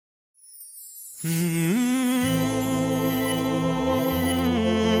Assalamu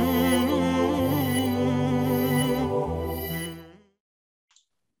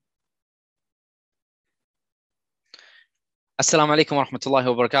alaikum wa rahmatullahi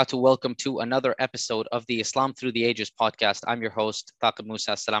wa barakatuh. Welcome to another episode of the Islam Through the Ages podcast. I'm your host, Taqib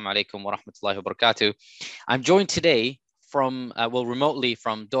Musa. Assalamu alaikum wa rahmatullahi wa barakatuh. I'm joined today remotely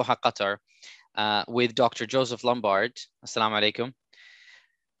from Doha, Qatar, with Dr. Joseph Lumbard. Assalamu alaikum.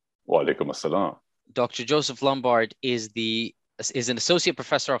 Wa alaikum assalam. Dr. Joseph Lumbard is an associate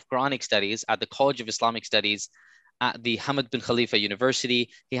professor of Quranic studies at the College of Islamic Studies at the Hamad bin Khalifa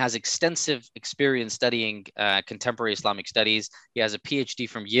University. He has extensive experience studying contemporary Islamic studies. He has a PhD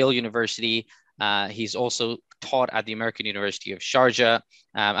from Yale University. He's also taught at the American University of Sharjah,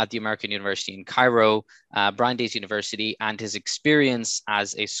 at the American University in Cairo, Brandeis University, and his experience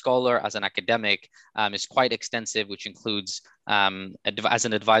as a scholar, as an academic, is quite extensive, which includes as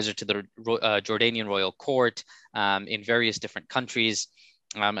an advisor to the Jordanian Royal Court in various different countries.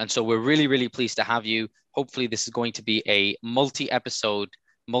 And so we're really, really pleased to have you. Hopefully this is going to be a multi-episode,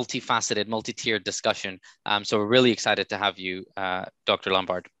 multifaceted, multi-tiered discussion. So we're really excited to have you, Dr.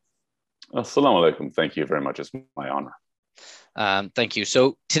 Lumbard. Assalamu alaikum. Thank you very much. It's my honor. Thank you.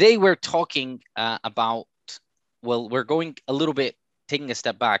 So today we're talking we're going a little bit, taking a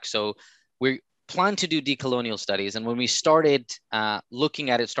step back. So we plan to do decolonial studies. And when we started looking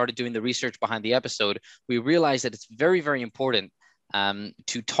at it, started doing the research behind the episode, we realized that it's very, very important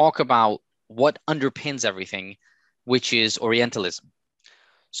to talk about what underpins everything, which is Orientalism.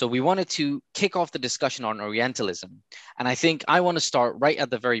 So we wanted to kick off the discussion on Orientalism. And I think I want to start right at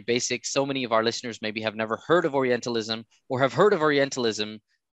the very basics. So many of our listeners maybe have never heard of Orientalism or have heard of Orientalism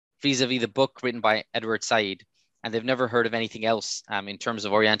vis-a-vis the book written by Edward Said, and they've never heard of anything else in terms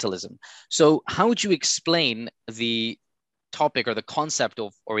of Orientalism. So how would you explain the topic or the concept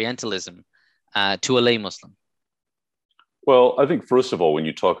of Orientalism to a lay Muslim? Well, I think, first of all, when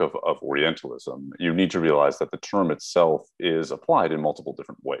you talk of Orientalism, you need to realize that the term itself is applied in multiple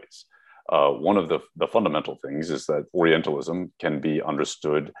different ways. One of the fundamental things is that Orientalism can be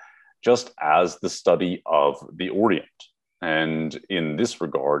understood just as the study of the Orient. And in this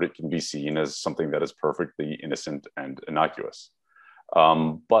regard, it can be seen as something that is perfectly innocent and innocuous.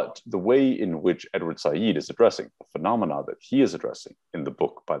 But the way in which Edward Said is addressing the phenomena that he is addressing in the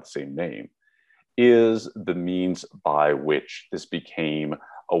book by the same name is the means by which this became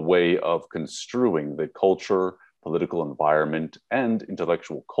a way of construing the culture, political environment, and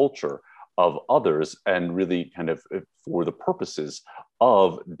intellectual culture of others, and really kind of for the purposes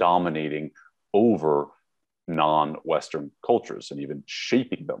of dominating over non-Western cultures and even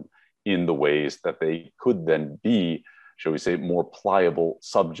shaping them in the ways that they could then be, shall we say, more pliable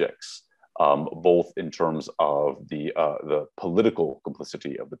subjects. Both in terms of the political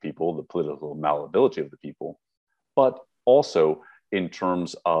complicity of the people, the political malleability of the people, but also in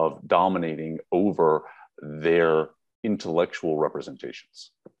terms of dominating over their intellectual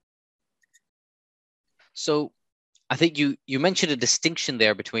representations. So I think you mentioned a distinction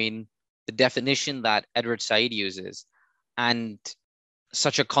there between the definition that Edward Said uses and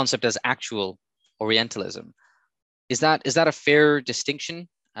such a concept as actual Orientalism. Is that a fair distinction?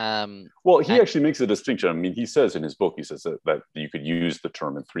 Well, he actually makes a distinction. I mean, he says in his book, he says that you could use the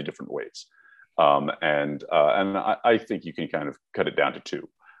term in three different ways. And I think you can kind of cut it down to two.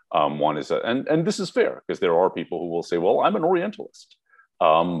 One is, and this is fair, because there are people who will say, well, I'm an Orientalist,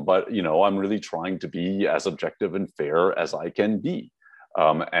 but, I'm really trying to be as objective and fair as I can be.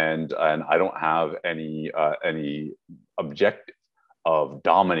 And I don't have any objective of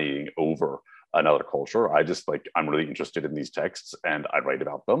dominating over another culture. I'm really interested in these texts and I write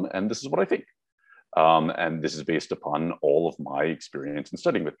about them, and this is what I think. And this is based upon all of my experience in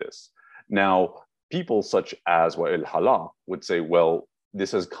studying with this. Now, people such as Wa'il Hala would say, well,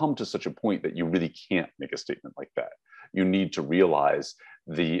 this has come to such a point that you really can't make a statement like that. You need to realize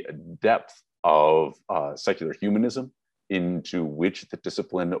the depth of secular humanism into which the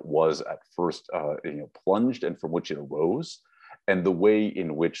discipline was at first plunged and from which it arose, and the way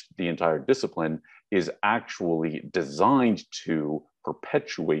in which the entire discipline is actually designed to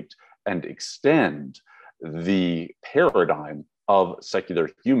perpetuate and extend the paradigm of secular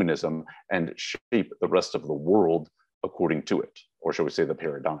humanism and shape the rest of the world according to it, or shall we say the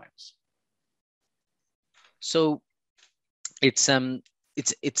paradigms. So it's I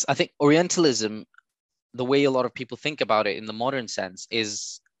think Orientalism, the way a lot of people think about it in the modern sense,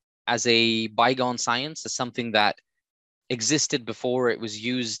 is as a bygone science, as something that existed before it was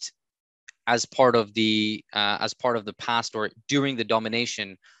used as part of the past or during the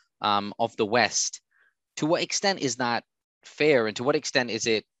domination of the West. To what extent is that fair, and to what extent is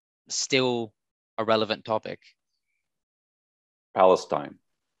it still a relevant topic? Palestine,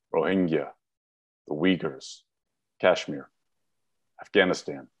 Rohingya, the Uyghurs, Kashmir,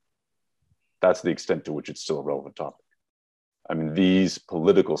 Afghanistan. That's the extent to which it's still a relevant topic. I mean, these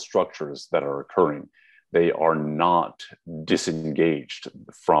political structures that are occurring, they are not disengaged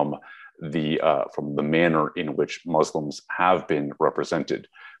from the manner in which Muslims have been represented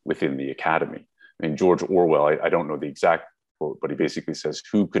within the academy. I mean, George Orwell, I don't know the exact quote, but he basically says,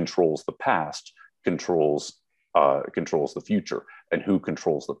 "Who controls the past controls the future, and who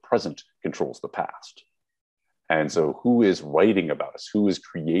controls the present controls the past." And so, who is writing about us? Who is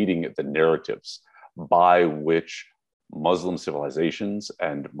creating the narratives by which Muslim civilizations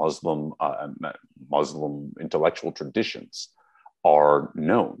and Muslim intellectual traditions are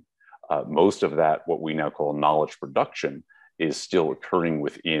known? Most of that, what we now call knowledge production, is still occurring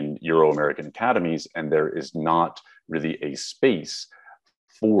within Euro-American academies, and there is not really a space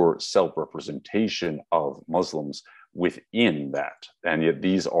for self-representation of Muslims within that. And yet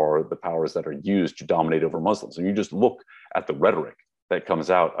these are the powers that are used to dominate over Muslims. And you just look at the rhetoric that comes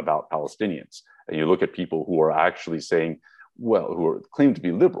out about Palestinians, and you look at people who are actually saying, well, who are claimed to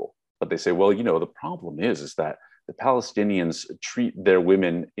be liberal, but they say, well, the problem is that the Palestinians treat their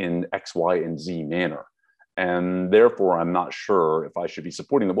women in X, Y, and Z manner, and therefore I'm not sure if I should be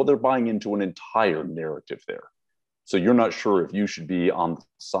supporting them. Well, they're buying into an entire narrative there. So you're not sure if you should be on the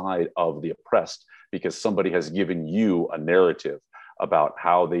side of the oppressed because somebody has given you a narrative about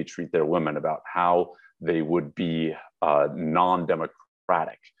how they treat their women, about how they would be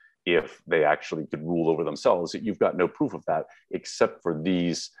non-democratic if they actually could rule over themselves. You've got no proof of that except for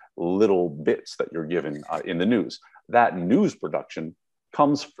these little bits that you're given in the news. That news production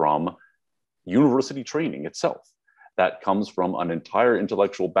comes from university training itself. That comes from an entire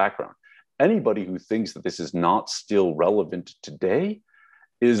intellectual background. Anybody who thinks that this is not still relevant today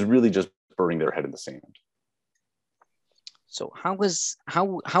is really just burning their head in the sand. So how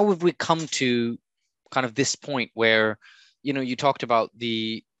have we come to kind of this point where, you talked about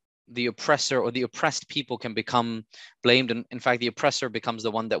the oppressor or the oppressed people can become blamed, and in fact the oppressor becomes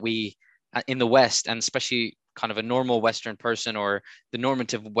the one that we in the West, and especially kind of a normal Western person or the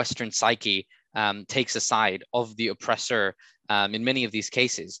normative Western psyche takes a side of the oppressor in many of these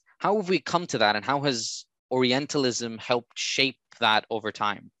cases. How have we come to that, and how has Orientalism helped shape that over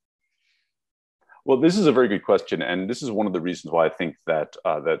time? Well, this is a very good question, and this is one of the reasons why I think that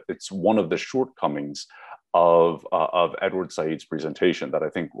that it's one of the shortcomings of Edward Said's presentation that I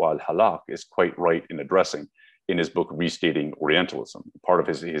think Wael Hallaq is quite right in addressing in his book Restating Orientalism, part of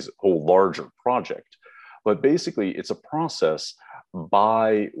his whole larger project. But basically, it's a process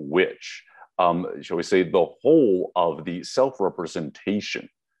by which, shall we say, the whole of the self-representation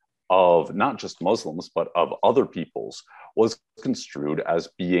of not just Muslims, but of other peoples was construed as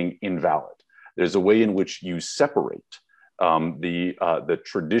being invalid. There's a way in which you separate the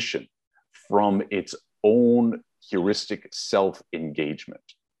tradition from its own heuristic self-engagement.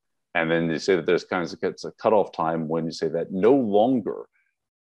 And then they say that there's kind of it's a cutoff time when you say that no longer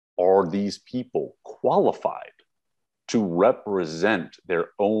are these people qualified to represent their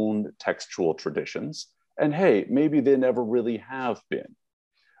own textual traditions. And hey, maybe they never really have been.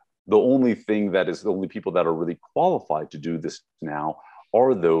 The only people that are really qualified to do this now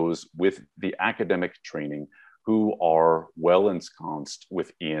are those with the academic training who are well ensconced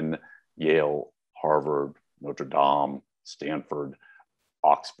within Yale, Harvard, Notre Dame, Stanford,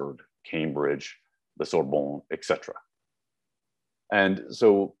 Oxford, Cambridge, the Sorbonne, etc. And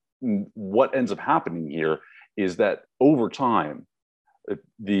so what ends up happening here is that over time,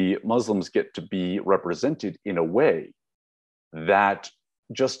 the Muslims get to be represented in a way that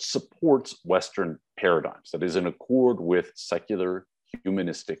just supports Western paradigms, that is in accord with secular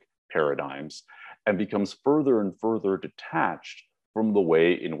humanistic paradigms, and becomes further and further detached from the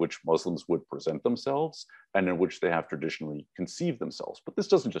way in which Muslims would present themselves and in which they have traditionally conceived themselves. But this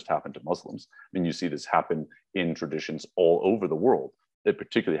doesn't just happen to Muslims. I mean, you see this happen in traditions all over the world. It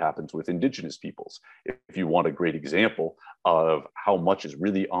particularly happens with indigenous peoples. If you want a great example of how much is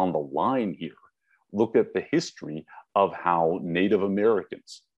really on the line here, look at the history of how Native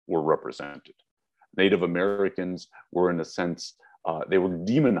Americans were represented. Native Americans were, in a sense, they were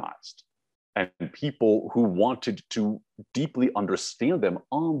demonized. And people who wanted to deeply understand them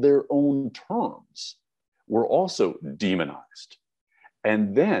on their own terms were also demonized.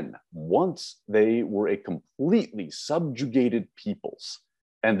 And then once they were a completely subjugated peoples,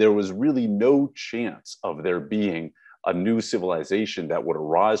 and there was really no chance of there being a new civilization that would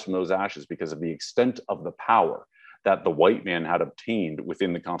arise from those ashes because of the extent of the power that the white man had obtained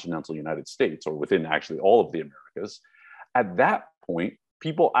within the continental United States, or within actually all of the Americas, at that point,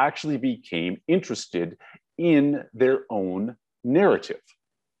 people actually became interested in their own narrative.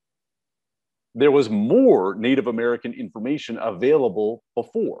 There was more Native American information available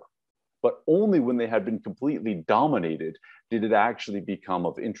before, but only when they had been completely dominated did it actually become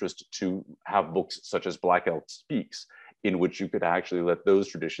of interest to have books such as Black Elk Speaks, in which you could actually let those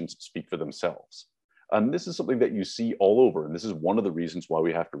traditions speak for themselves. And this is something that you see all over. And this is one of the reasons why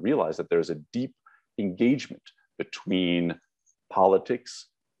we have to realize that there's a deep engagement between politics,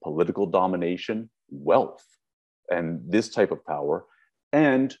 political domination, wealth, and this type of power,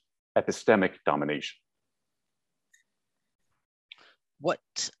 and epistemic domination.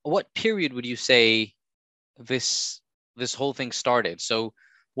 What period would you say this whole thing started? So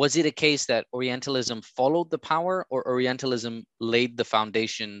was it a case that Orientalism followed the power, or Orientalism laid the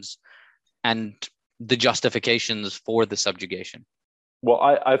foundations and the justifications for the subjugation? Well,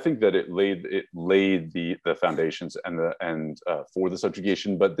 I think that it laid the foundations and for the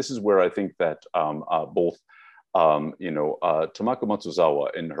subjugation, but this is where I think that both Tamako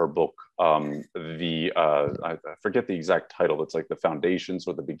Matsuzawa in her book, I forget the exact title, it's like The Foundations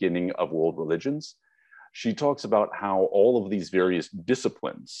or the Beginning of World Religions. She talks about how all of these various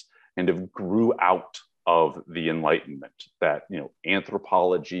disciplines kind of grew out of the Enlightenment, that,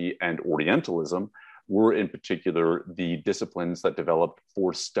 anthropology and Orientalism were in particular the disciplines that developed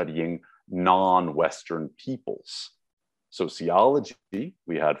for studying non-Western peoples. Sociology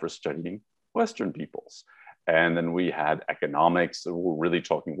we had for studying Western peoples. And then we had economics.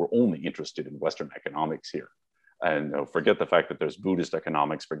 We're only interested in Western economics here. And forget the fact that there's Buddhist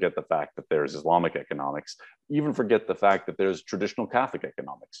economics, forget the fact that there's Islamic economics, even forget the fact that there's traditional Catholic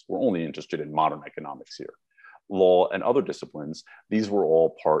economics. We're only interested in modern economics here. Law and other disciplines, these were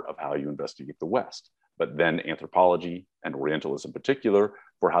all part of how you investigate the West. But then anthropology, and Orientalism in particular,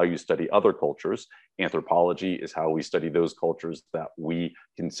 for how you study other cultures. Anthropology is how we study those cultures that we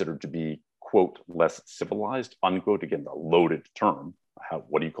consider to be, quote, less civilized, unquote, again, a loaded term.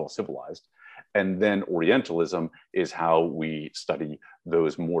 What do you call civilized? And then Orientalism is how we study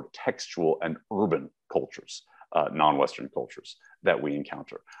those more textual and urban cultures, non-Western cultures that we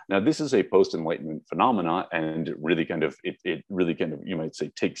encounter. Now, this is a post-Enlightenment phenomena, and it really kind of, you might say,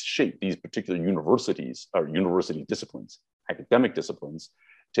 takes shape. These particular universities or university disciplines, academic disciplines,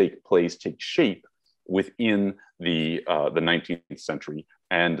 take shape within the 19th century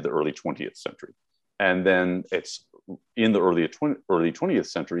and the early 20th century. And then it's in the early 20th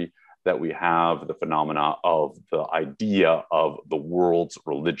century that we have the phenomena of the idea of the world's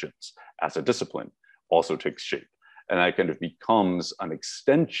religions as a discipline also takes shape. And that kind of becomes an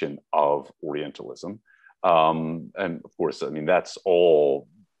extension of Orientalism. And of course, I mean, that's all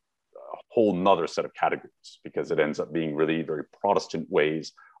a whole nother set of categories, because it ends up being really very Protestant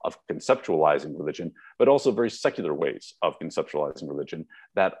ways of conceptualizing religion, but also very secular ways of conceptualizing religion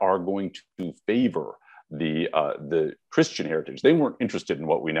that are going to favor the Christian heritage. They weren't interested in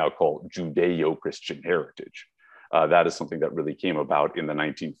what we now call Judeo-Christian heritage. That is something that really came about in the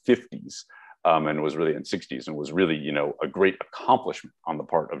 1950s and was really in 60s, and was really, a great accomplishment on the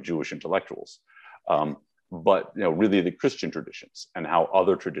part of Jewish intellectuals. But really the Christian traditions and how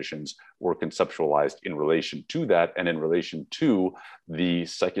other traditions were conceptualized in relation to that, and in relation to the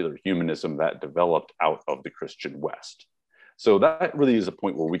secular humanism that developed out of the Christian West. So that really is a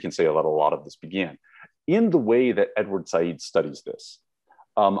point where we can say that a lot of this began. In the way that Edward Said studies this,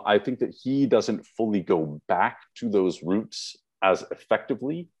 I think that he doesn't fully go back to those roots as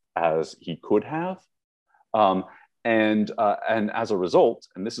effectively as he could have. And as a result,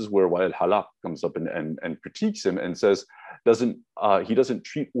 and this is where Wael Halak comes up and critiques him and says, he doesn't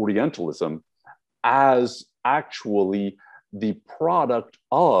treat Orientalism as actually the product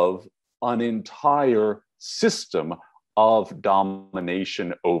of an entire system of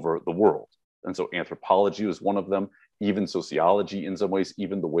domination over the world. And so anthropology was one of them, even sociology in some ways,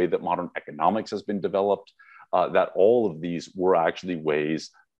 even the way that modern economics has been developed, that all of these were actually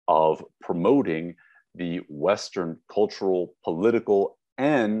ways of promoting the Western cultural, political,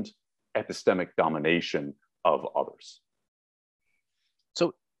 and epistemic domination of others.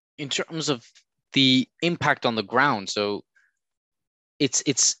 So in terms of the impact on the ground, so it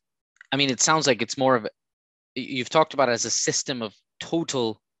sounds like it's more of, you've talked about it as a system of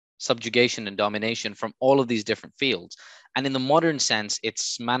total subjugation and domination from all of these different fields. And in the modern sense,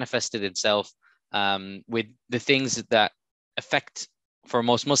 it's manifested itself with the things that affect, for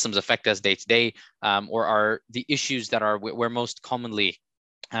most Muslims, affect us day to day, or are the issues that we most commonly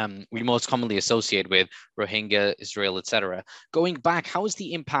associate with Rohingya, Israel, etc. Going back, how has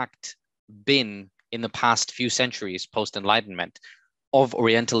the impact been in the past few centuries post-Enlightenment of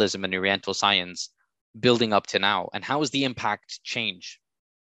Orientalism and Oriental science building up to now? And how has the impact changed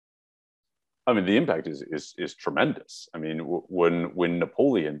I mean, the impact is tremendous. I mean, when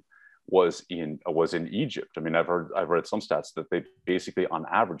Napoleon was in Egypt, I mean, I've read some stats that they basically on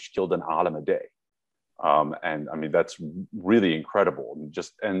average killed an alim a day. And I mean, that's really incredible.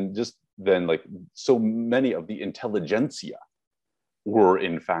 And just then, like, so many of the intelligentsia were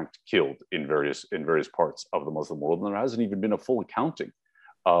in fact killed in various parts of the Muslim world, and there hasn't even been a full accounting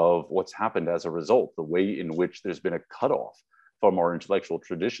of what's happened as a result, the way in which there's been a cutoff from our intellectual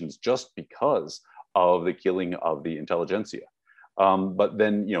traditions just because of the killing of the intelligentsia. But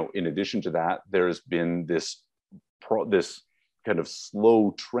then, in addition to that, there's been this kind of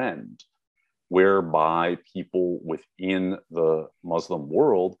slow trend whereby people within the Muslim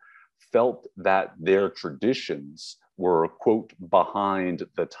world felt that their traditions were, quote, behind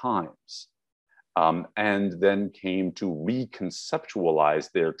the times, and then came to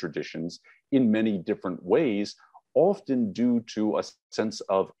reconceptualize their traditions in many different ways, often due to a sense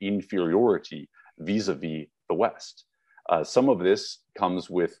of inferiority vis-a-vis the West. Some of this comes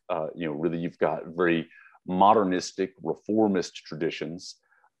with, really you've got very modernistic, reformist traditions.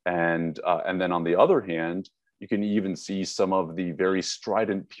 And then on the other hand, you can even see some of the very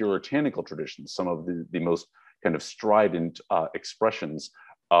strident puritanical traditions, some of the most kind of strident expressions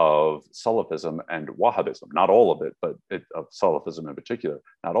of Salafism and Wahhabism. Not all of it, but of Salafism in particular,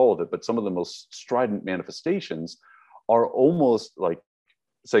 not all of it, but some of the most strident manifestations are almost like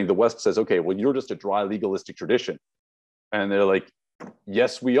saying the West says, okay, well, you're just a dry legalistic tradition. And they're like,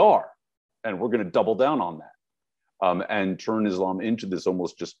 yes, we are. And we're going to double down on that. And turn Islam into this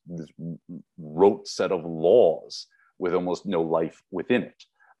almost just this rote set of laws with almost no life within it.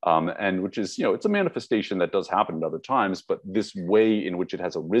 And which is, it's a manifestation that does happen at other times, but this way in which it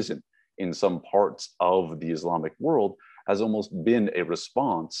has arisen in some parts of the Islamic world has almost been a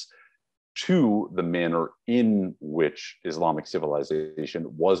response to the manner in which Islamic civilization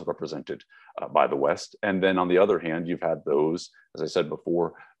was represented by the West. And then on the other hand, you've had those, as I said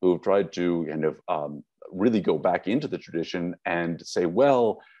before, who have tried to kind of really go back into the tradition and say,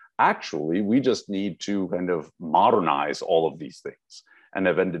 well, actually, we just need to kind of modernize all of these things. And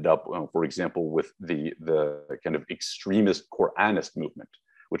have ended up, for example, with the kind of extremist Quranist movement,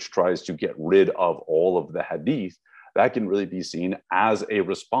 which tries to get rid of all of the hadith. That can really be seen as a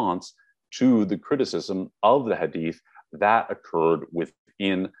response to the criticism of the hadith that occurred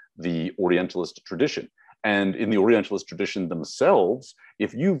within the Orientalist tradition. And in the Orientalist tradition themselves,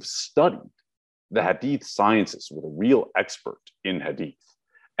 if you've studied the hadith sciences with a real expert in hadith,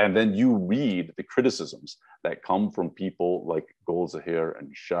 and then you read the criticisms that come from people like Golzahir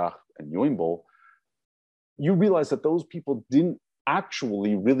and Shah and Yoimbol, you realize that those people didn't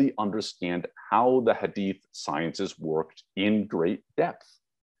actually really understand how the hadith sciences worked in great depth.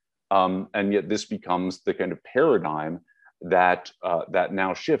 And yet this becomes the kind of paradigm that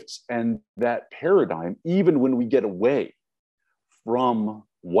now shifts. And that paradigm, even when we get away from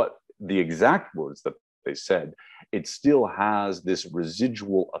what the exact words that they said, it still has this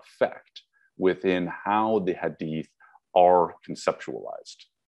residual effect within how the hadith are conceptualized.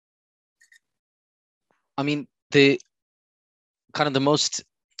 I mean, the most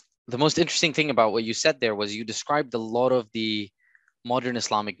interesting thing about what you said there was you described a lot of the modern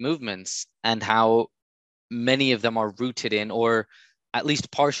Islamic movements and how many of them are rooted in, or at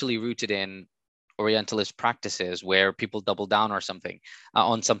least partially rooted in, Orientalist practices where people double down or something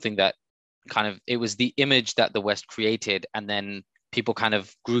on something that kind of, it was the image that the West created, and then people kind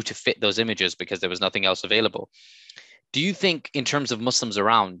of grew to fit those images because there was nothing else available. Do you think, in terms of Muslims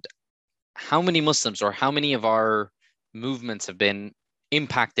around, how many Muslims or how many of our movements have been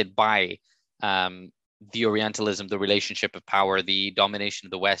impacted by the Orientalism, the relationship of power, the domination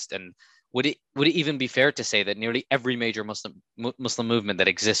of the West? And would it even be fair to say that nearly every major Muslim movement that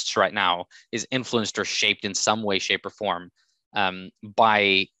exists right now is influenced or shaped in some way, shape, or form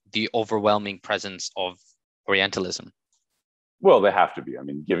by the overwhelming presence of Orientalism? Well, they have to be. I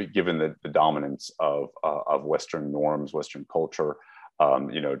mean, given the dominance of Western norms, Western culture,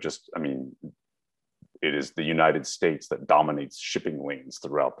 it is the United States that dominates shipping lanes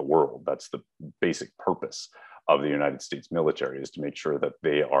throughout the world. That's the basic purpose of the United States military, is to make sure that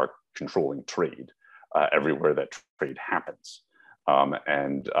they are controlling trade everywhere that trade happens.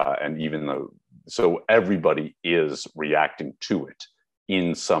 And even though, so everybody is reacting to it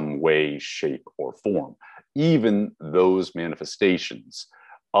in some way, shape, or form. Even those manifestations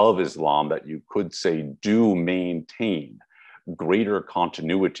of Islam that you could say do maintain greater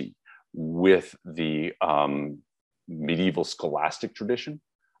continuity with the medieval scholastic tradition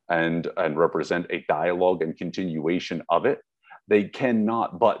and represent a dialogue and continuation of it, they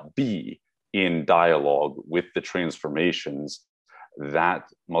cannot but be in dialogue with the transformations that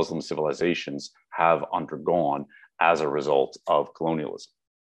Muslim civilizations have undergone as a result of colonialism.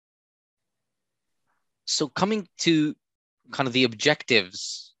 So coming to kind of the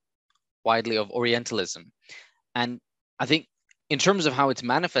objectives widely of Orientalism, and I think in terms of how it's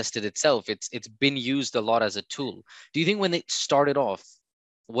manifested itself, it's been used a lot as a tool. Do you think when it started off,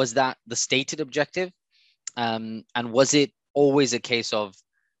 was that the stated objective? And was it always a case of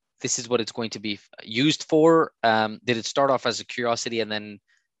this is what it's going to be used for? Did it start off as a curiosity and then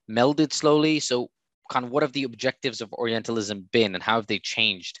melded slowly? So kind of what have the objectives of Orientalism been, and how have they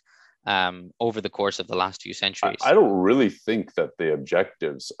changed over the course of the last few centuries? I don't really think that the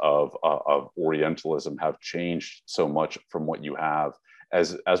objectives of Orientalism have changed so much from what you have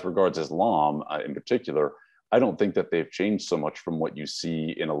as regards Islam in particular. I don't think that they've changed so much from what you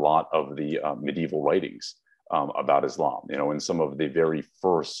see in a lot of the medieval writings about Islam. You know, in some of the very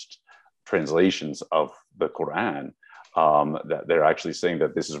first translations of the Quran, that they're actually saying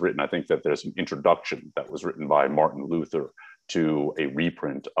that this is written. I think that there's an introduction that was written by Martin Luther to a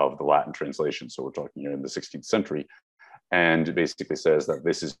reprint of the Latin translation. So we're talking here in the 16th century. And it basically says that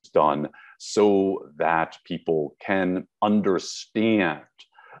this is done so that people can understand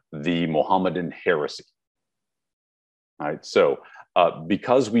the Mohammedan heresy. All right. So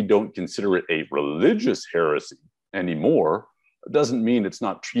because we don't consider it a religious heresy anymore, it doesn't mean it's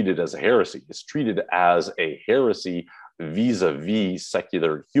not treated as a heresy. It's treated as a heresy vis-a-vis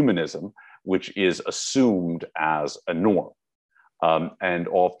secular humanism, which is assumed as a norm. And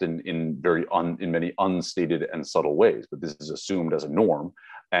often in many unstated and subtle ways, but this is assumed as a norm,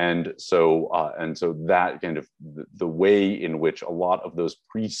 and so that kind of the way in which a lot of those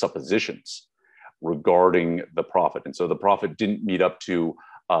presuppositions regarding the prophet, and so the prophet didn't meet up to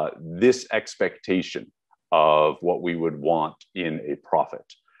this expectation of what we would want in a prophet.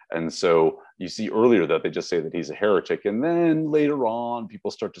 And so you see earlier that they just say that he's a heretic, and then later on people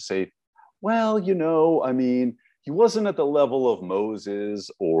start to say, well, you know, I mean, he wasn't at the level of Moses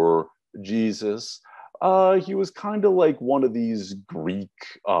or Jesus. He was kind of like one of these Greek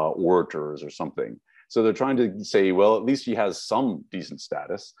orators or something. So they're trying to say, well, at least he has some decent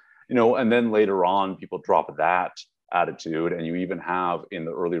status, you know, and then later on people drop that attitude. And you even have in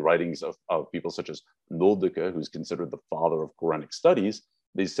the early writings of people such as Noldeke, who's considered the father of Quranic studies,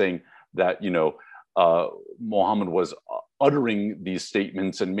 they're saying that, you know, Muhammad was uttering these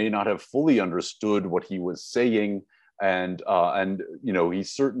statements and may not have fully understood what he was saying, and you know, he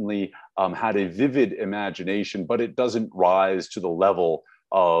certainly had a vivid imagination, but it doesn't rise to the level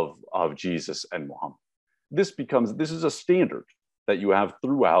of Jesus and Muhammad. This is a standard that you have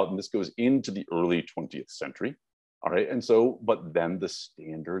throughout, and this goes into the early 20th century. All right, and so, but then the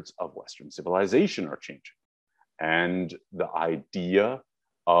standards of Western civilization are changing, and the idea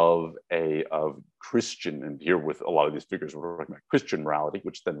of Christian, and here with a lot of these figures, we're talking about Christian morality,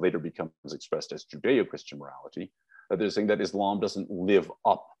 which then later becomes expressed as Judeo-Christian morality, that they're saying that Islam doesn't live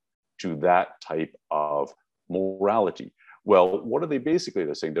up to that type of morality. Well, what are they basically?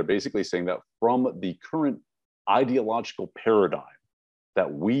 They're basically saying that from the current ideological paradigm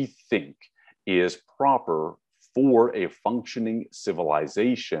that we think is proper for a functioning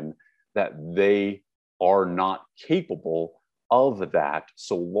civilization, that they are not capable of that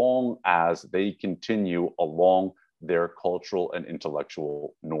so long as they continue along their cultural and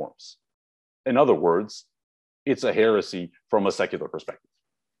intellectual norms. In other words, it's a heresy from a secular perspective.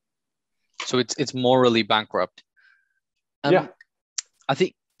 So it's morally bankrupt. Yeah. I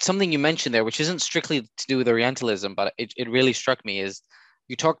think something you mentioned there, which isn't strictly to do with Orientalism, but it really struck me, is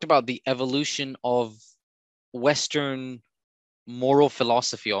you talked about the evolution of Western moral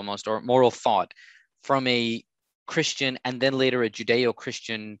philosophy almost, or moral thought, from a Christian and then later a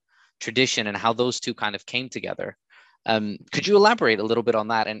Judeo-Christian tradition, and how those two kind of came together. Could you elaborate a little bit on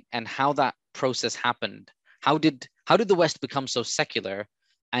that, and how that process happened? How did the West become so secular,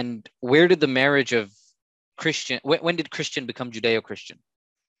 and where did the marriage of Christian, when did Christian become Judeo-Christian?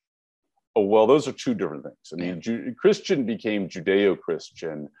 Oh, well, those are two different things. I mean, Christian became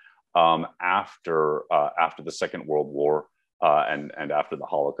Judeo-Christian after the Second World War. And after the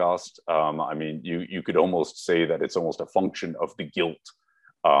Holocaust. I mean, you could almost say that it's almost a function of the guilt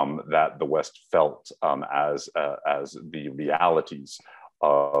that the West felt as the realities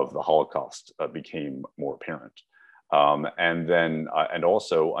of the Holocaust became more apparent. And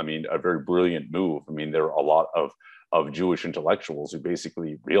also, I mean, a very brilliant move. I mean, there are a lot of Jewish intellectuals who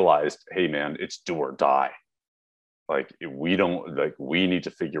basically realized, hey, man, it's do or die. Like, we need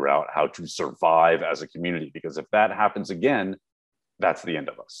to figure out how to survive as a community, because if that happens again, that's the end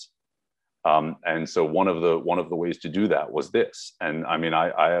of us. And so one of the ways to do that was this. And I mean,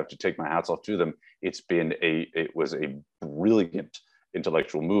 I have to take my hats off to them. It was a brilliant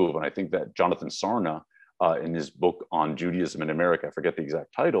intellectual move. And I think that Jonathan Sarna, in his book on Judaism in America, I forget the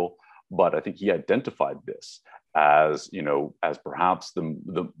exact title, but I think he identified this as, as perhaps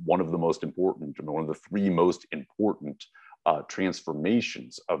the one of the most important, one of the three most important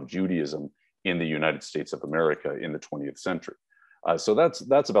transformations of Judaism in the United States of America in the 20th century. So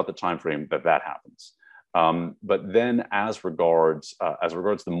that's about the time frame that happens. But then, as regards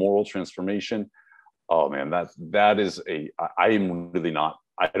the moral transformation, oh man, that is I am really not.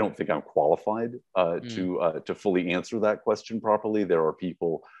 I don't think I'm qualified to fully answer that question properly. There are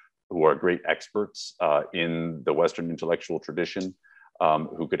people who are great experts in the Western intellectual tradition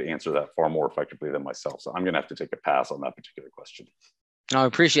who could answer that far more effectively than myself. So I'm going to have to take a pass on that particular question. No, I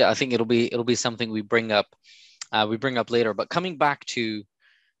appreciate it. I think it'll be something we bring up later. But coming back to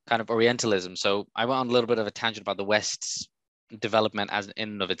kind of Orientalism, so I went on a little bit of a tangent about the West's development as in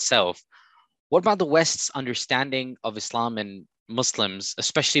and of itself. What about the West's understanding of Islam and Muslims,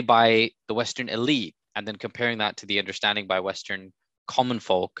 especially by the Western elite, and then comparing that to the understanding by Western common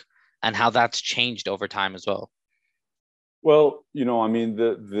folk, and how that's changed over time as well? Well, I mean,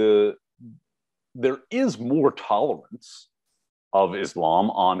 there is more tolerance of Islam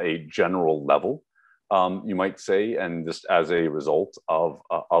on a general level, you might say, and just as a result of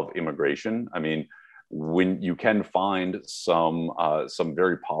immigration. I mean, when you can find some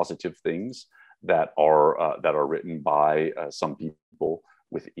very positive things that are written by some people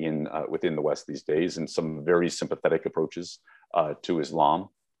within the West these days, and some very sympathetic approaches to Islam.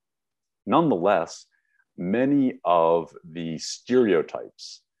 Nonetheless, many of the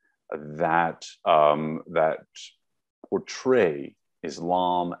stereotypes that portray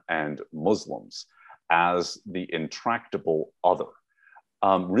Islam and Muslims as the intractable other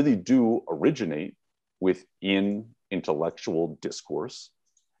really do originate within intellectual discourse,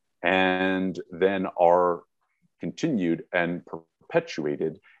 and then are continued and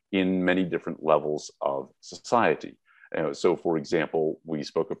perpetuated in many different levels of society. So, for example, we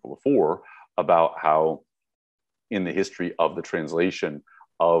spoke before about how in the history of the translation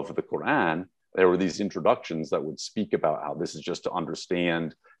of the Quran, there were these introductions that would speak about how this is just to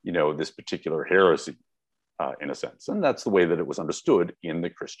understand, this particular heresy, in a sense. And that's the way that it was understood in the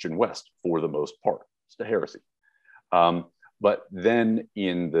Christian West for the most part. It's a heresy. But then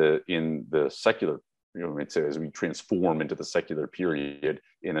in the secular, I'd say, as we transform into the secular period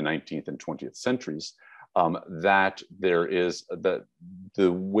in the 19th and 20th centuries, that there is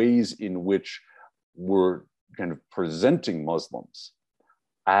the ways in which we're kind of presenting Muslims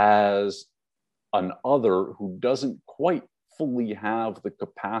as an other who doesn't quite fully have the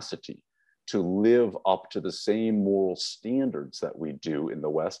capacity to live up to the same moral standards that we do in the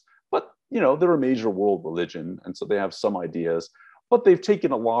West. But, they're a major world religion, and so they have some ideas, but they've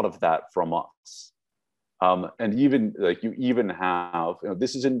taken a lot of that from us. And even you even have,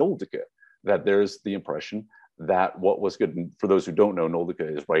 this is in Noldeke, that there's the impression that what was good, and for those who don't know,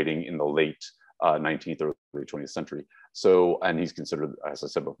 Noldeke is writing in the late 19th or late 20th century. So, and he's considered, as I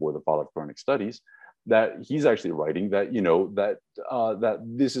said before, the father of Quranic studies, that he's actually writing that, that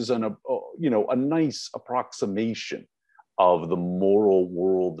this is a nice approximation of the moral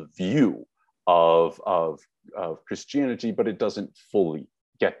world view of Christianity, but it doesn't fully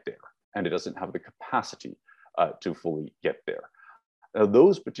get there, and it doesn't have the capacity to fully get there. Now,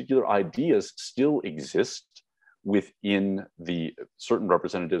 those particular ideas still exist within the certain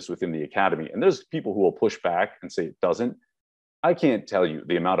representatives within the academy. And there's people who will push back and say it doesn't. I can't tell you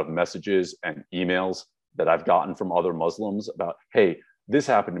the amount of messages and emails that I've gotten from other Muslims about, hey, this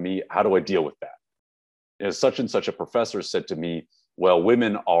happened to me. How do I deal with that? Such and such a professor said to me, well,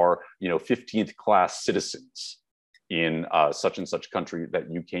 women are, 15th class citizens in such and such country that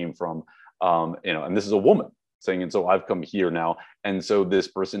you came from. And this is a woman saying, and so I've come here now. And so this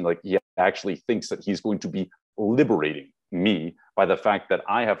person, he actually thinks that he's going to be liberating me by the fact that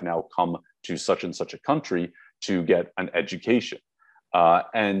I have now come to such and such a country to get an education.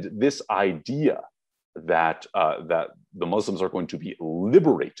 And this idea that the Muslims are going to be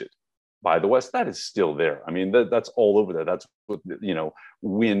liberated by the West, that is still there. I mean, that's all over there. That's what,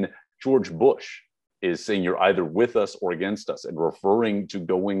 when George Bush is saying you're either with us or against us, and referring to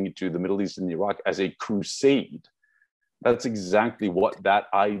going to the Middle East and Iraq as a crusade, that's exactly what that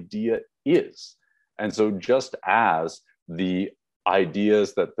idea is. And so just as the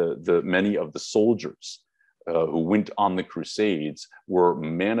ideas that the many of the soldiers who went on the Crusades were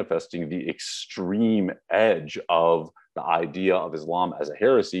manifesting the extreme edge of the idea of Islam as a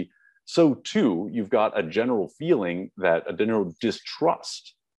heresy, so too you've got a general feeling, that a general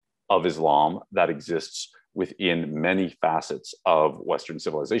distrust of Islam that exists within many facets of Western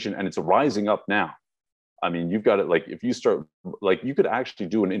civilization, and it's rising up now. I mean, you've got it. Like, if you start, like, you could actually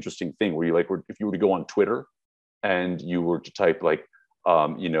do an interesting thing where you, like, if you were to go on Twitter and you were to type like,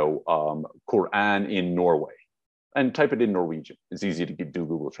 Quran in Norway, and type it in Norwegian. It's easy to do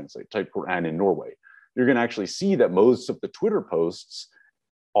Google Translate. Type Quran in Norway. You're going to actually see that most of the Twitter posts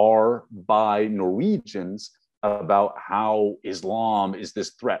are by Norwegians about how Islam is this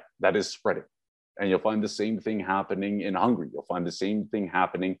threat that is spreading. And you'll find the same thing happening in Hungary. You'll find the same thing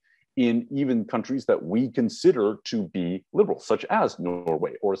happening in even countries that we consider to be liberal, such as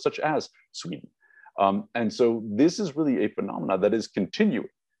Norway or such as Sweden. And so this is really a phenomenon that is continuing,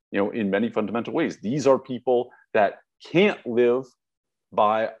 in many fundamental ways. These are people that can't live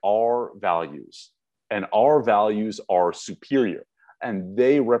by our values, and our values are superior, and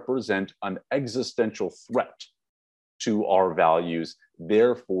they represent an existential threat to our values.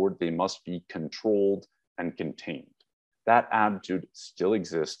 Therefore, they must be controlled and contained. That attitude still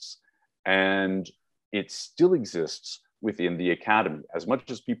exists, and it still exists within the academy, as much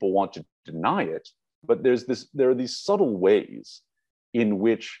as people want to deny it. But there are these subtle ways in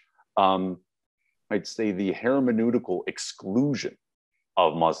which I'd say the hermeneutical exclusion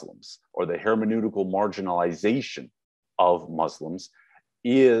of Muslims, or the hermeneutical marginalization of Muslims,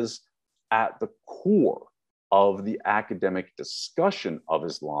 is at the core of the academic discussion of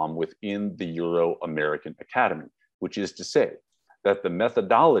Islam within the Euro-American Academy, which is to say that the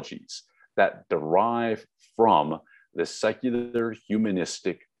methodologies that derive from the secular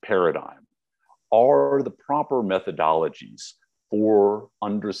humanistic paradigm are the proper methodologies for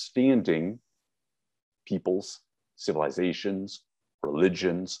understanding peoples, civilizations,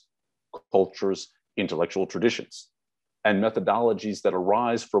 religions, cultures, intellectual traditions, and methodologies that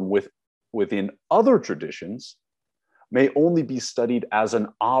arise from within other traditions may only be studied as an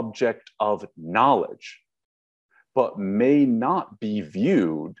object of knowledge, but may not be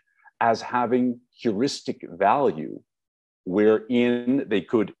viewed as having heuristic value, wherein they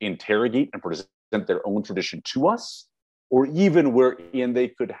could interrogate and present their own tradition to us, or even wherein they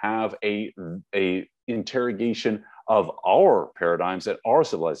could have a interrogation of our paradigms and our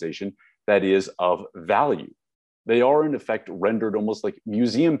civilization that is of value. They are in effect rendered almost like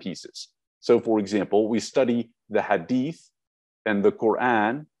museum pieces. So, for example, we study the Hadith and the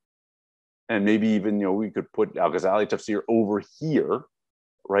Quran, and maybe even, we could put Al-Ghazali tafsir over here,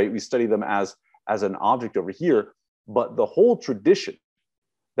 right? We study them as an object over here, but the whole tradition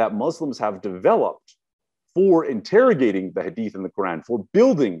that Muslims have developed for interrogating the Hadith and the Quran, for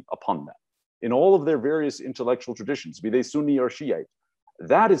building upon that in all of their various intellectual traditions, be they Sunni or Shiite,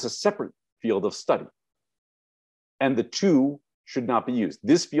 that is a separate field of study. And the two should not be used.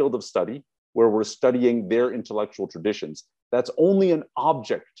 This field of study, where we're studying their intellectual traditions, that's only an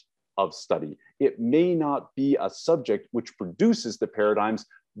object of study. It may not be a subject which produces the paradigms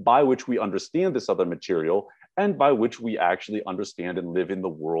by which we understand this other material and by which we actually understand and live in the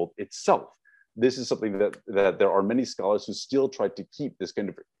world itself. This is something that there are many scholars who still try to keep this kind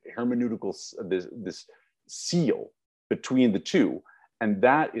of hermeneutical, this seal between the two. And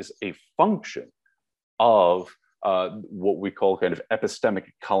that is a function of what we call kind of epistemic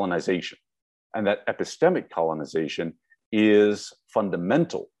colonization. And that epistemic colonization is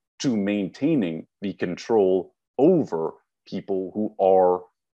fundamental to maintaining the control over people who are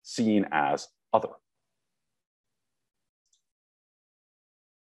seen as other.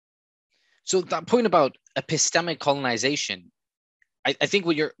 So that point about epistemic colonization, I think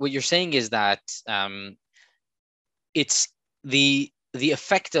what you're saying is that it's the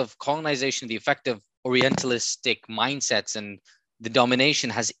effect of colonization, the effect of Orientalistic mindsets and the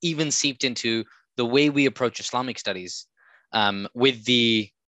domination has even seeped into the way we approach Islamic studies, with the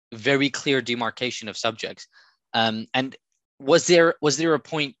very clear demarcation of subjects. And was there a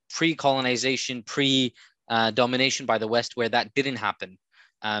point pre-colonization, pre-domination by the West where that didn't happen,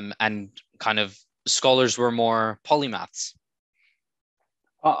 and kind of scholars were more polymaths?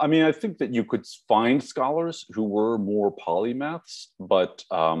 I mean, I think that you could find scholars who were more polymaths, but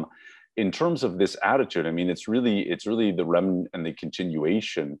in terms of this attitude, I mean, it's really the remnant and the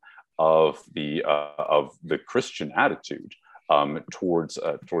continuation of the Christian attitude towards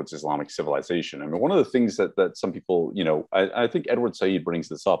Islamic civilization. I mean, one of the things that some people, I think Edward Said brings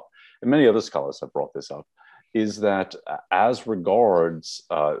this up, and many other scholars have brought this up, is that as regards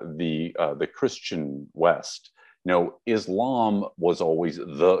the Christian West, Islam was always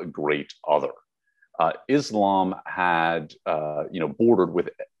the great other. Islam had, bordered with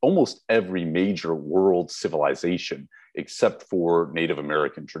almost every major world civilization except for Native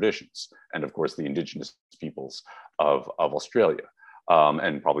American traditions, and of course the indigenous peoples of Australia.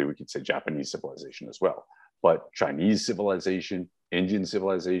 and probably we could say Japanese civilization as well. But Chinese civilization, Indian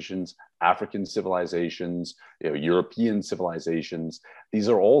civilizations, African civilizations, European civilizations, these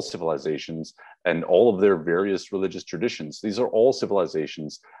are all civilizations, and all of their various religious traditions, these are all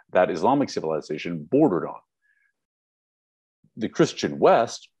civilizations that Islamic civilization bordered on. The Christian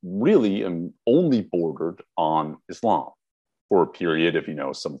West really only bordered on Islam for a period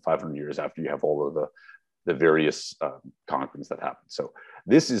of, some 500 years after you have all of the various conquerings that happened. So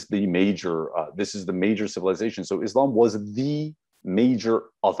this is the major civilization. So Islam was the major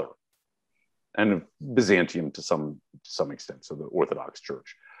other, and Byzantium to some extent, so the Orthodox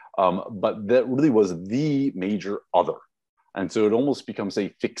Church. But that really was the major other. And so it almost becomes a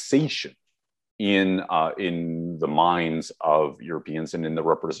fixation in the minds of Europeans and in the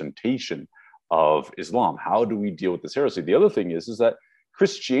representation of Islam. How do we deal with this heresy? The other thing is that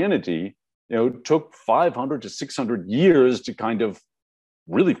Christianity, took 500 to 600 years to kind of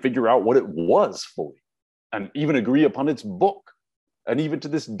really figure out what it was fully and even agree upon its book. And even to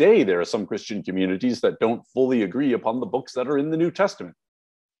this day, there are some Christian communities that don't fully agree upon the books that are in the New Testament,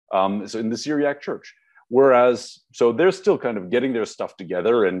 so in the Syriac Church. Whereas, so they're still kind of getting their stuff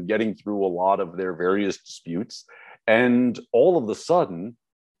together and getting through a lot of their various disputes. And all of a sudden,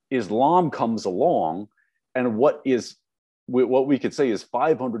 Islam comes along, and what we could say is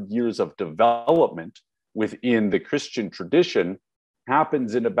 500 years of development within the Christian tradition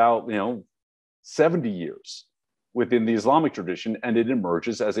happens in about 70 years within the Islamic tradition, and it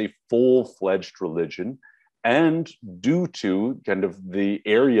emerges as a full-fledged religion. And due to kind of the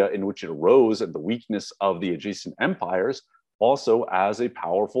area in which it arose and the weakness of the adjacent empires, also as a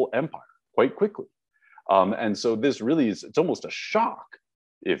powerful empire quite quickly. And so this really it's almost a shock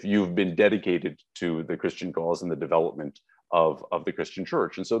if you've been dedicated to the Christian cause and the development of the Christian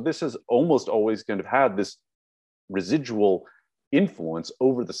church. And so this has almost always kind of had this residual influence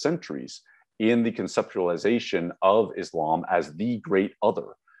over the centuries in the conceptualization of Islam as the great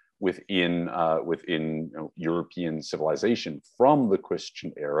other within European civilization from the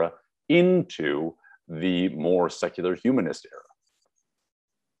Christian era into the more secular humanist era.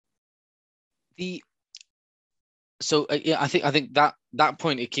 I think that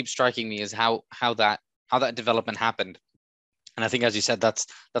point, it keeps striking me, is how that development happened. And I think, as you said, that's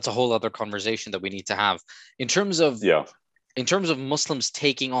a whole other conversation that we need to have in terms of Muslims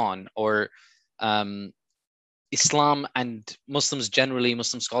taking on, or Islam and Muslims generally,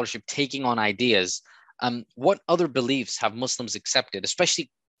 Muslim scholarship taking on ideas. What other beliefs have Muslims accepted,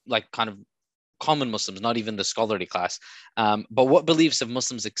 especially like kind of common Muslims, not even the scholarly class, but what beliefs have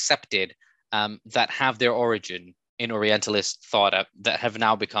Muslims accepted that have their origin in Orientalist thought that have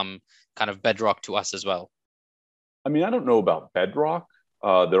now become kind of bedrock to us as well? I mean, I don't know about bedrock.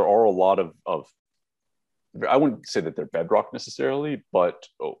 There are a lot of, I wouldn't say that they're bedrock necessarily, but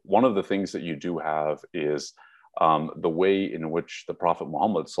one of the things that you do have is the way in which the Prophet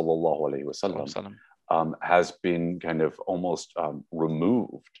Muhammad sallallahu alaihi wasallam has been kind of almost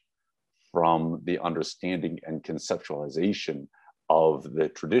removed from the understanding and conceptualization of the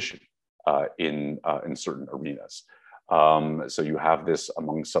tradition in certain arenas. So you have this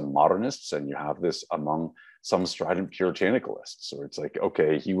among some modernists, and you have this among some strident puritanicalists, where it's like,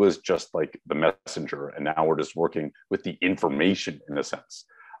 okay, he was just like the messenger, and now we're just working with the information, in a sense,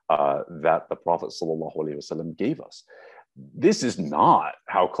 that the Prophet sallallahu alaihi wasallam gave us. This is not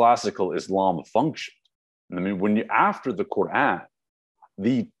how classical Islam functioned. I mean, after the Quran,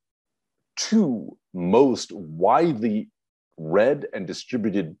 the two most widely read and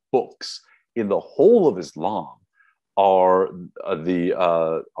distributed books in the whole of Islam are the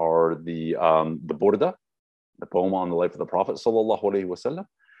Burda, the poem on the life of the Prophet sallallahu alaihi wasallam,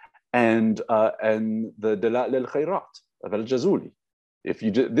 and the Dala'il al-Khairat of al-Jazuli.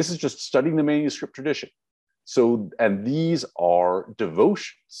 This is just studying the manuscript tradition. So, and these are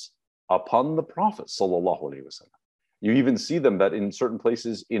devotions upon the Prophet sallallahu alaihi wasallam. You even see them that in certain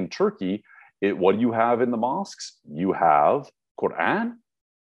places in Turkey, what do you have in the mosques? You have Quran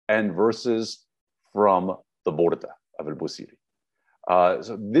and verses from the Burda of al-Busiri.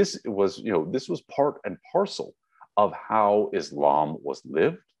 So this was part and parcel of how Islam was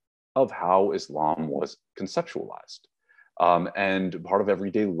lived, of how Islam was conceptualized, and part of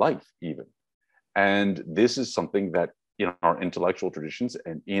everyday life even. And this is something that in our intellectual traditions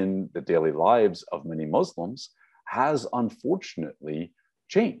and in the daily lives of many Muslims has unfortunately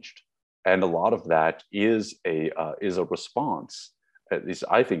changed. And a lot of that is a response, at least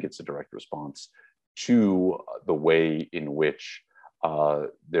I think it's a direct response, to the way in which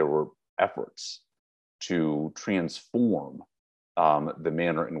there were efforts to transform the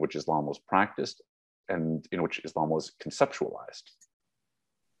manner in which Islam was practiced and in which Islam was conceptualized.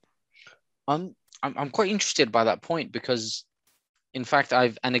 I'm quite interested by that point because, in fact,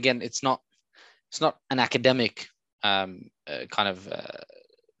 and again, it's not an academic kind of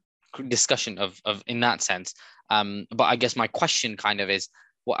discussion of in that sense. But I guess my question kind of is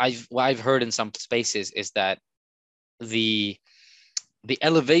what I've heard in some spaces is that the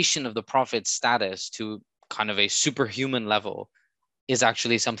elevation of the prophet's status to kind of a superhuman level is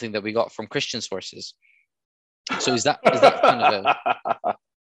actually something that we got from Christian sources. So is that kind of a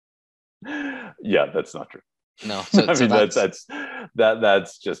Yeah, that's not true. no? I So mean,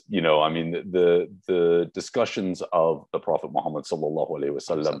 that's just, I mean, the discussions of the Prophet Muhammad sallallahu alaihi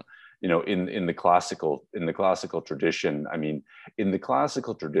wasallam, in the classical tradition. I mean, in the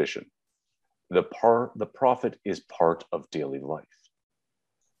classical tradition, the Prophet is part of daily life.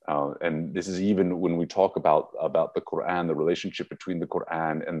 And this is even when we talk about the Quran, the relationship between the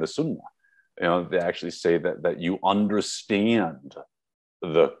Quran and the Sunnah. They actually say that you understand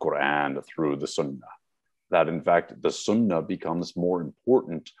the Quran through the Sunnah. That in fact, the Sunnah becomes more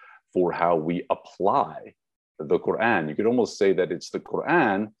important for how we apply the Quran. You could almost say that it's the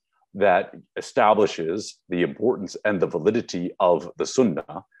Quran that establishes the importance and the validity of the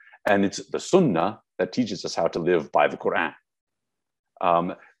Sunnah, and it's the Sunnah that teaches us how to live by the Quran.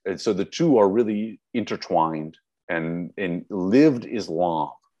 And so the two are really intertwined. And in lived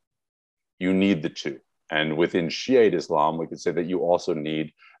Islam, you need the two. And within Shiite Islam, we could say that you also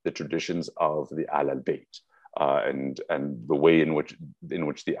need the traditions of the Al Bayt and the way in which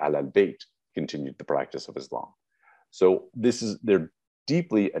the Al Bayt continued the practice of Islam. So they're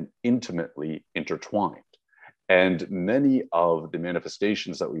deeply and intimately intertwined. And many of the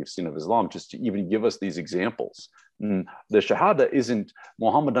manifestations that we've seen of Islam, just to even give us these examples, the Shahada isn't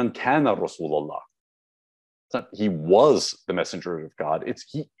Muhammadan kana Rasulullah. It's not he was the messenger of God. It's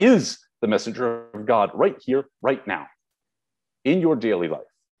he is the messenger of God right here, right now, in your daily life.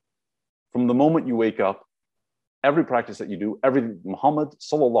 From the moment you wake up, every practice that you do, everything, Muhammad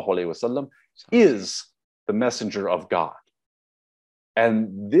sallallahu alaihi wasallam is the messenger of God.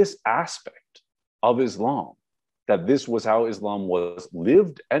 And this aspect of Islam, that this was how Islam was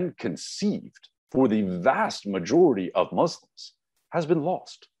lived and conceived for the vast majority of Muslims, has been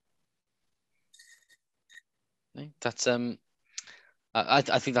lost. That's I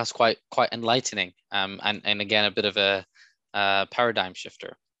think that's quite enlightening, and again a bit of a paradigm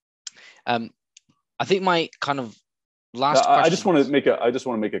shifter. I think my kind of last question. I just want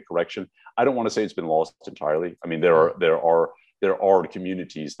to make a correction. I don't want to say it's been lost entirely. I mean, there are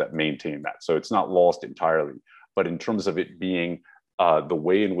communities that maintain that, so it's not lost entirely. But in terms of it being the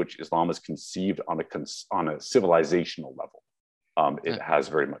way in which Islam is conceived on a civilizational level, it has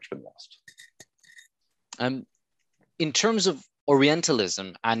very much been lost. In terms of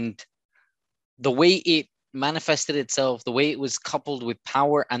Orientalism and the way it manifested itself, the way it was coupled with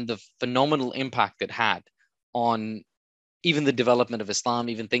power and the phenomenal impact it had on even the development of Islam,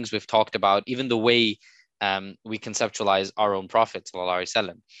 even things we've talked about, even the way we conceptualize our own Prophet, sallallahu alaihi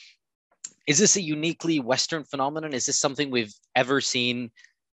wasallam. Is this a uniquely Western phenomenon? Is this something we've ever seen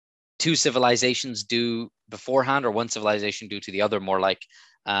two civilizations do beforehand, or one civilization do to the other more like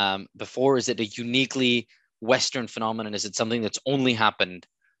before? Is it a uniquely Western phenomenon? Is it something that's only happened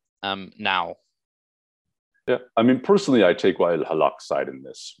now? Yeah, I mean, personally, I take Wa'il Halak's side in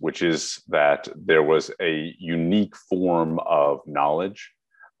this, which is that there was a unique form of knowledge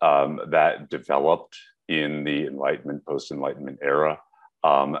that developed in the Enlightenment, post-Enlightenment era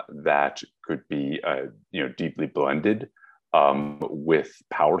that could be, deeply blended with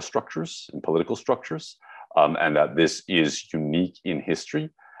power structures and political structures, and that this is unique in history.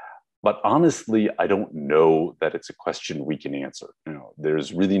 But honestly, I don't know that it's a question we can answer.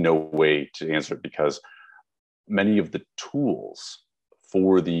 There's really no way to answer it, because many of the tools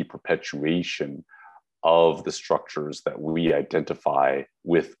for the perpetuation of the structures that we identify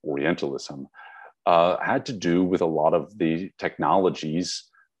with Orientalism had to do with a lot of the technologies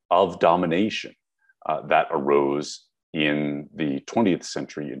of domination that arose in the 20th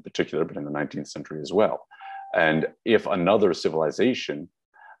century in particular, but in the 19th century as well. And if another civilization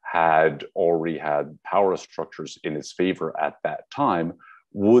had already had power structures in its favor at that time,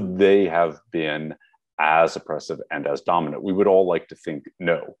 would they have been as oppressive and as dominant? We would all like to think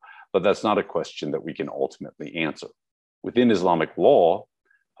no, but that's not a question that we can ultimately answer. Within Islamic law,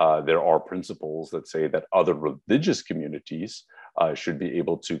 there are principles that say that other religious communities should be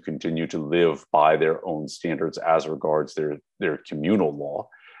able to continue to live by their own standards as regards their communal law.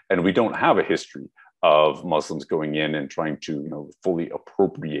 And we don't have a history of Muslims going in and trying to fully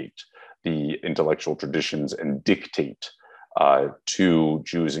appropriate the intellectual traditions and dictate to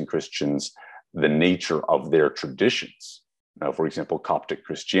Jews and Christians the nature of their traditions. For example, Coptic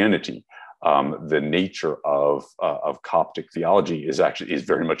Christianity The nature of Coptic theology is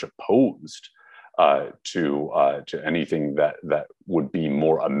very much opposed to anything that would be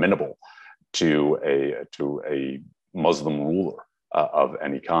more amenable to a Muslim ruler of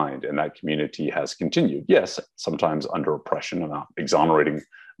any kind, and that community has continued. Yes, sometimes under oppression. I'm not exonerating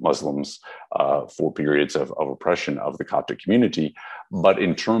Muslims for periods of oppression of the Coptic community, but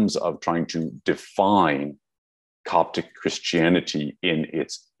in terms of trying to define Coptic Christianity in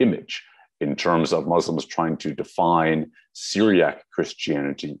its image, in terms of Muslims trying to define Syriac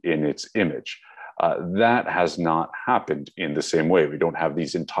Christianity in its image, that has not happened in the same way. We don't have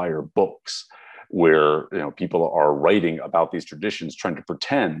these entire books where people are writing about these traditions, trying to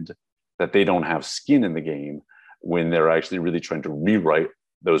pretend that they don't have skin in the game when they're actually really trying to rewrite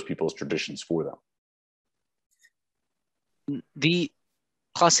those people's traditions for them. The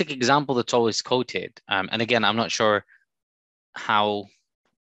classic example that's always quoted, and again, I'm not sure how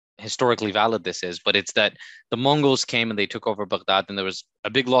historically valid this is, but it's that the Mongols came and they took over Baghdad, and there was a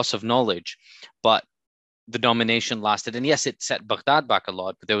big loss of knowledge, but the domination lasted. And yes, it set Baghdad back a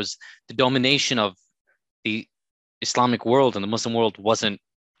lot, but there was the domination of the Islamic world, and the Muslim world wasn't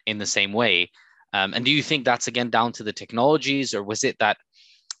in the same way. And do you think that's again down to the technologies, or was it that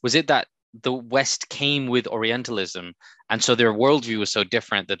the West came with Orientalism, and so their worldview was so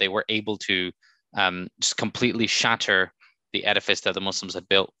different that they were able to just completely shatter the edifice that the Muslims had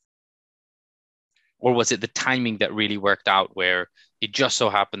built? Or was it the timing that really worked out, where it just so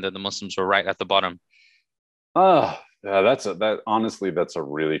happened that the Muslims were right at the bottom? Honestly, that's a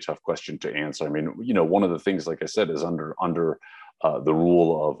really tough question to answer. I mean, one of the things, like I said, is under the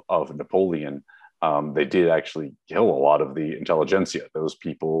rule of Napoleon, they did actually kill a lot of the intelligentsia, those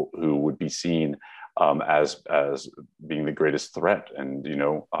people who would be seen as being the greatest threat. And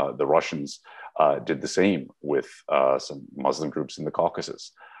the Russians did the same with some Muslim groups in the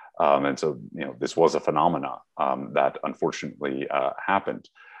Caucasus. And so, this was a phenomena that unfortunately happened.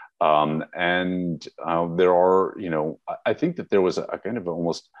 And there are, I think that there was a kind of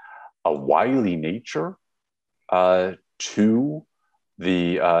almost a wily nature to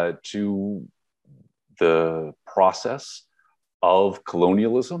the process of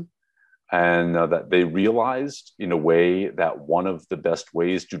colonialism, and that they realized in a way that one of the best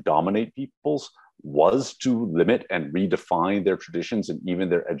ways to dominate peoples was to limit and redefine their traditions and even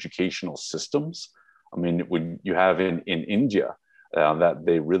their educational systems. I mean, when you have in India, that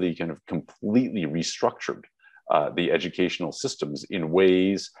they really kind of completely restructured the educational systems in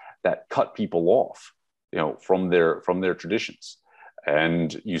ways that cut people off, from their traditions.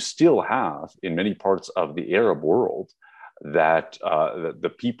 And you still have in many parts of the Arab world that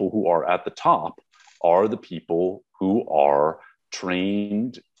the people who are at the top are the people who are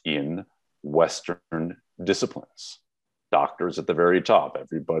trained in Western disciplines. Doctors at the very top.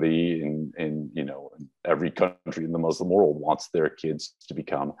 Everybody in every country in the Muslim world wants their kids to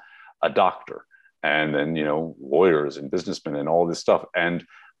become a doctor, and then lawyers and businessmen and all this stuff. And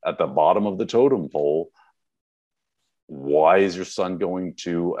at the bottom of the totem pole, why is your son going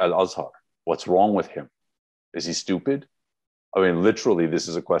to Al-Azhar? What's wrong with him? Is he stupid? I mean, literally, this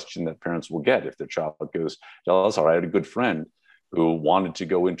is a question that parents will get if their child goes to Al-Azhar. I had a good friend who wanted to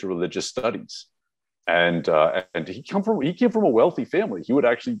go into religious studies. And he came from a wealthy family. He would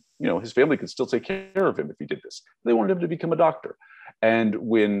actually, his family could still take care of him if he did this. They wanted him to become a doctor. And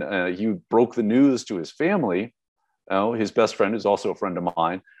when he broke the news to his family, his best friend, who's also a friend of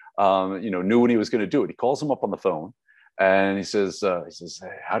mine, knew when he was going to do it. He calls him up on the phone, and he says,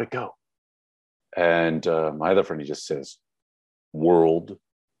 "Hey, how'd it go?" And my other friend, he just says, "World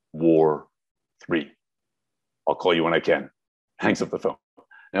War III. I'll call you when I can." Hangs up the phone.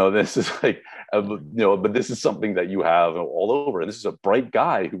 This is like, but this is something that you have all over. And this is a bright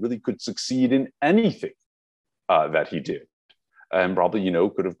guy who really could succeed in anything that he did. And probably,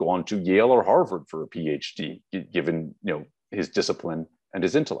 could have gone to Yale or Harvard for a PhD, given, his discipline and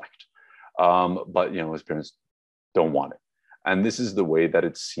his intellect. But, his parents don't want it. And this is the way that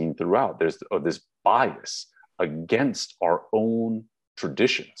it's seen throughout. There's this bias against our own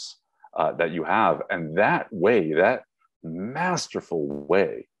traditions that you have. And that masterful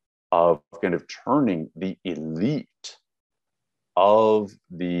way of kind of turning the elite of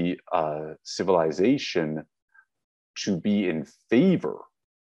the civilization to be in favor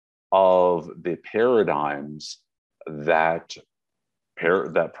of the paradigms that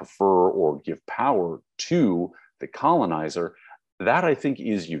prefer or give power to the colonizer, that I think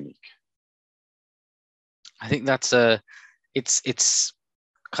is unique. I think that's it's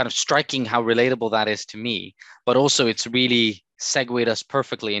kind of striking how relatable that is to me, but also it's really segued us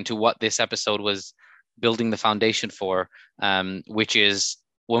perfectly into what this episode was building the foundation for, which is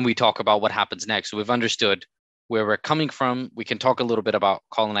when we talk about what happens next. So we've understood where we're coming from. We can talk a little bit about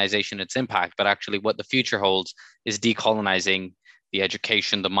colonization, its impact, but actually what the future holds is decolonizing the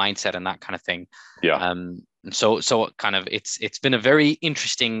education, the mindset, and that kind of thing. Yeah. So kind of it's been a very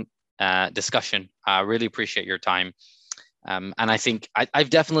interesting discussion. I really appreciate your time. And I think I've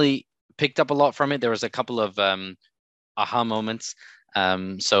definitely picked up a lot from it. There was a couple of aha moments.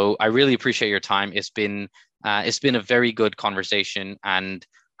 So I really appreciate your time. It's been a very good conversation, and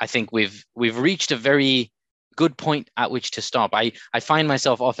I think we've reached a very good point at which to stop. I find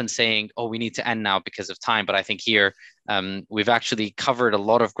myself often saying, "Oh, we need to end now because of time," but I think here we've actually covered a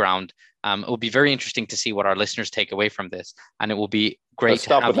lot of ground. It will be very interesting to see what our listeners take away from this, and it will be great. Let's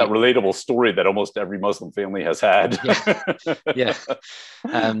stop with that relatable story that almost every Muslim family has had. Yeah,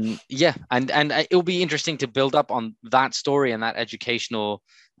 yeah, and it'll be interesting to build up on that story and that educational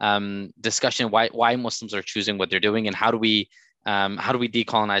discussion. Why Muslims are choosing what they're doing, and how do we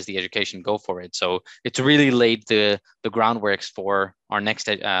decolonize the education, go for it. So it's really laid the groundworks for our next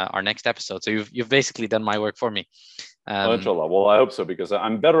episode. So you've basically done my work for me. Inshallah. Well, I hope so, because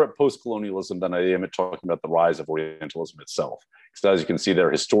I'm better at post-colonialism than I am at talking about the rise of Orientalism itself. Because as you can see, there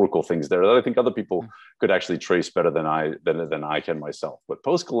are historical things there that I think other people could actually trace better than I can myself. But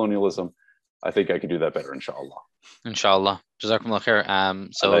post-colonialism, I think I can do that better, inshallah. Inshallah. Jazakumullah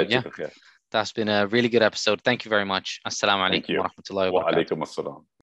khair. So yeah, that's been a really good episode. Thank you very much. Assalamu alaikum wa rahmatullahi wa barakatuh. Wa alaikum assalam.